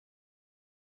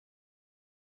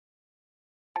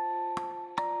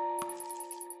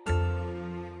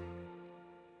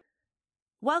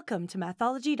Welcome to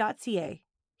Mathology.ca.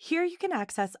 Here you can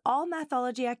access all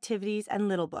Mathology activities and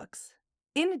little books.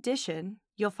 In addition,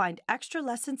 you'll find extra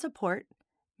lesson support,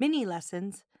 mini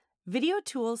lessons, video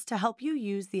tools to help you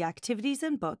use the activities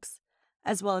and books,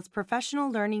 as well as professional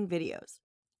learning videos.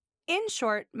 In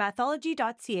short,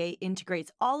 Mathology.ca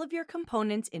integrates all of your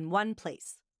components in one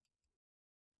place.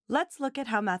 Let's look at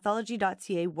how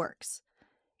Mathology.ca works.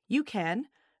 You can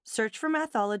search for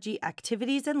Mathology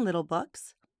activities and little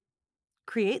books,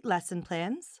 create lesson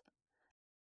plans,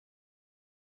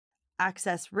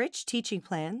 access rich teaching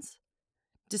plans,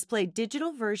 display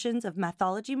digital versions of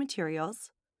Mathology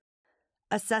materials,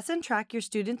 assess and track your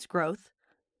students' growth,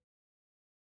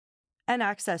 and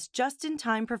access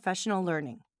just-in-time professional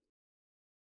learning.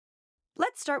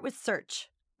 Let's start with search.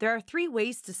 There are 3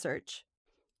 ways to search: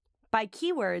 by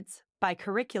keywords, by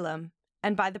curriculum,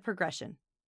 and by the progression.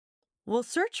 We'll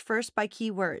search first by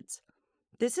keywords.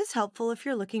 This is helpful if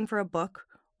you're looking for a book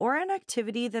or an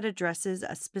activity that addresses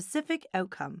a specific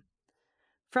outcome.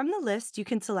 From the list, you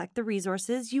can select the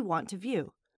resources you want to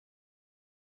view.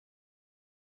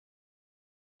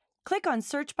 Click on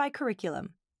Search by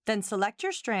Curriculum, then select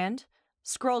your strand,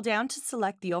 scroll down to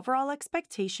select the overall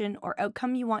expectation or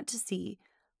outcome you want to see,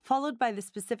 followed by the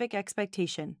specific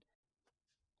expectation.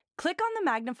 Click on the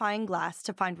magnifying glass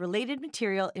to find related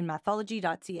material in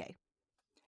Mathology.ca.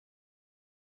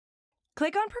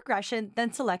 Click on Progression,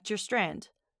 then select your strand.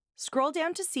 Scroll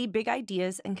down to see big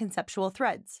ideas and conceptual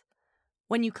threads.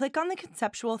 When you click on the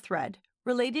conceptual thread,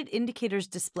 related indicators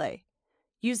display.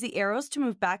 Use the arrows to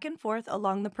move back and forth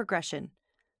along the progression.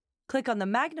 Click on the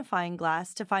magnifying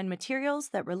glass to find materials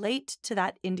that relate to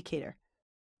that indicator.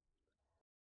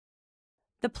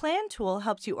 The Plan tool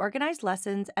helps you organize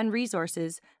lessons and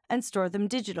resources and store them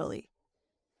digitally.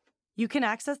 You can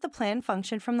access the Plan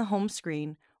function from the home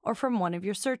screen or from one of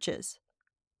your searches.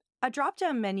 A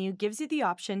drop-down menu gives you the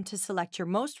option to select your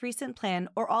most recent plan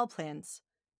or all plans.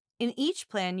 In each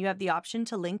plan, you have the option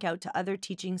to link out to other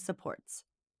teaching supports.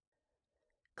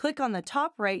 Click on the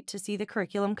top right to see the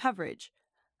curriculum coverage,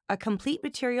 a complete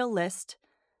material list,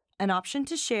 an option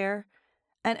to share,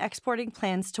 and exporting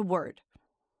plans to Word.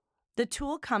 The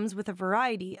tool comes with a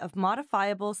variety of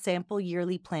modifiable sample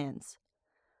yearly plans.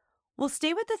 We'll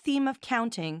stay with the theme of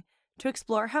counting to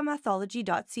explore how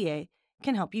Mathology.ca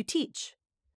can help you teach.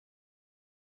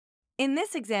 In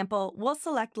this example, we'll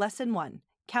select Lesson 1,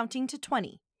 Counting to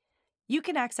 20. You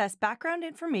can access background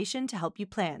information to help you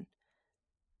plan.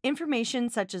 Information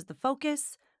such as the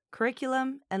focus,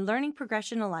 curriculum, and learning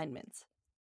progression alignments.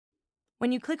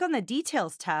 When you click on the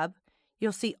Details tab,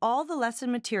 you'll see all the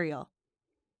lesson material,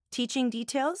 teaching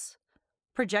details,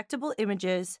 projectable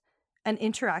images, and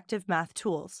interactive math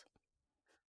tools.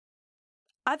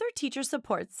 Other teacher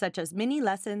supports such as mini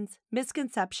lessons,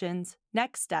 misconceptions,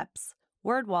 next steps,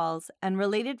 word walls, and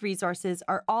related resources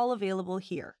are all available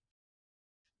here.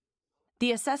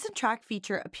 The Assess and Track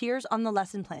feature appears on the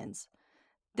lesson plans.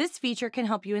 This feature can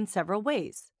help you in several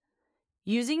ways.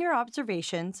 Using your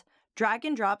observations, drag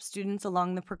and drop students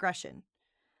along the progression.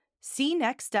 See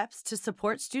next steps to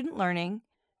support student learning,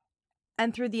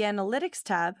 and through the Analytics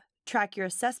tab, track your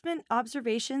assessment,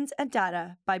 observations, and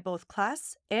data by both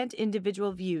class and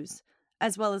individual views,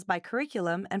 as well as by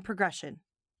curriculum and progression.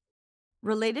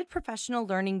 Related professional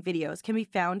learning videos can be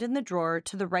found in the drawer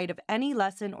to the right of any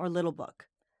lesson or little book.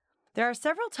 There are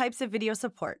several types of video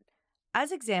support.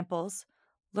 As examples,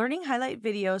 learning highlight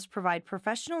videos provide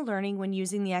professional learning when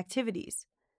using the activities.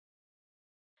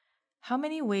 How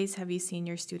many ways have you seen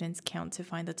your students count to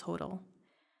find the total?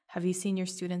 Have you seen your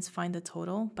students find the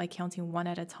total by counting one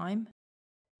at a time?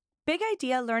 Big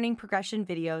Idea learning progression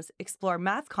videos explore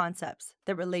math concepts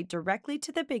that relate directly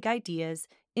to the big ideas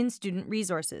in student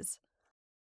resources.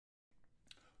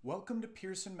 Welcome to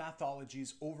Pearson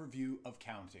Mathology's overview of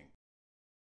counting.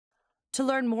 To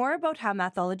learn more about how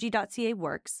Mathology.ca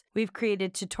works, we've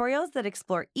created tutorials that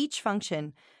explore each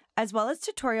function, as well as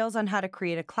tutorials on how to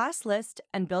create a class list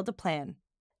and build a plan.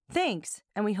 Thanks,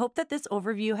 and we hope that this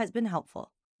overview has been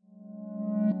helpful.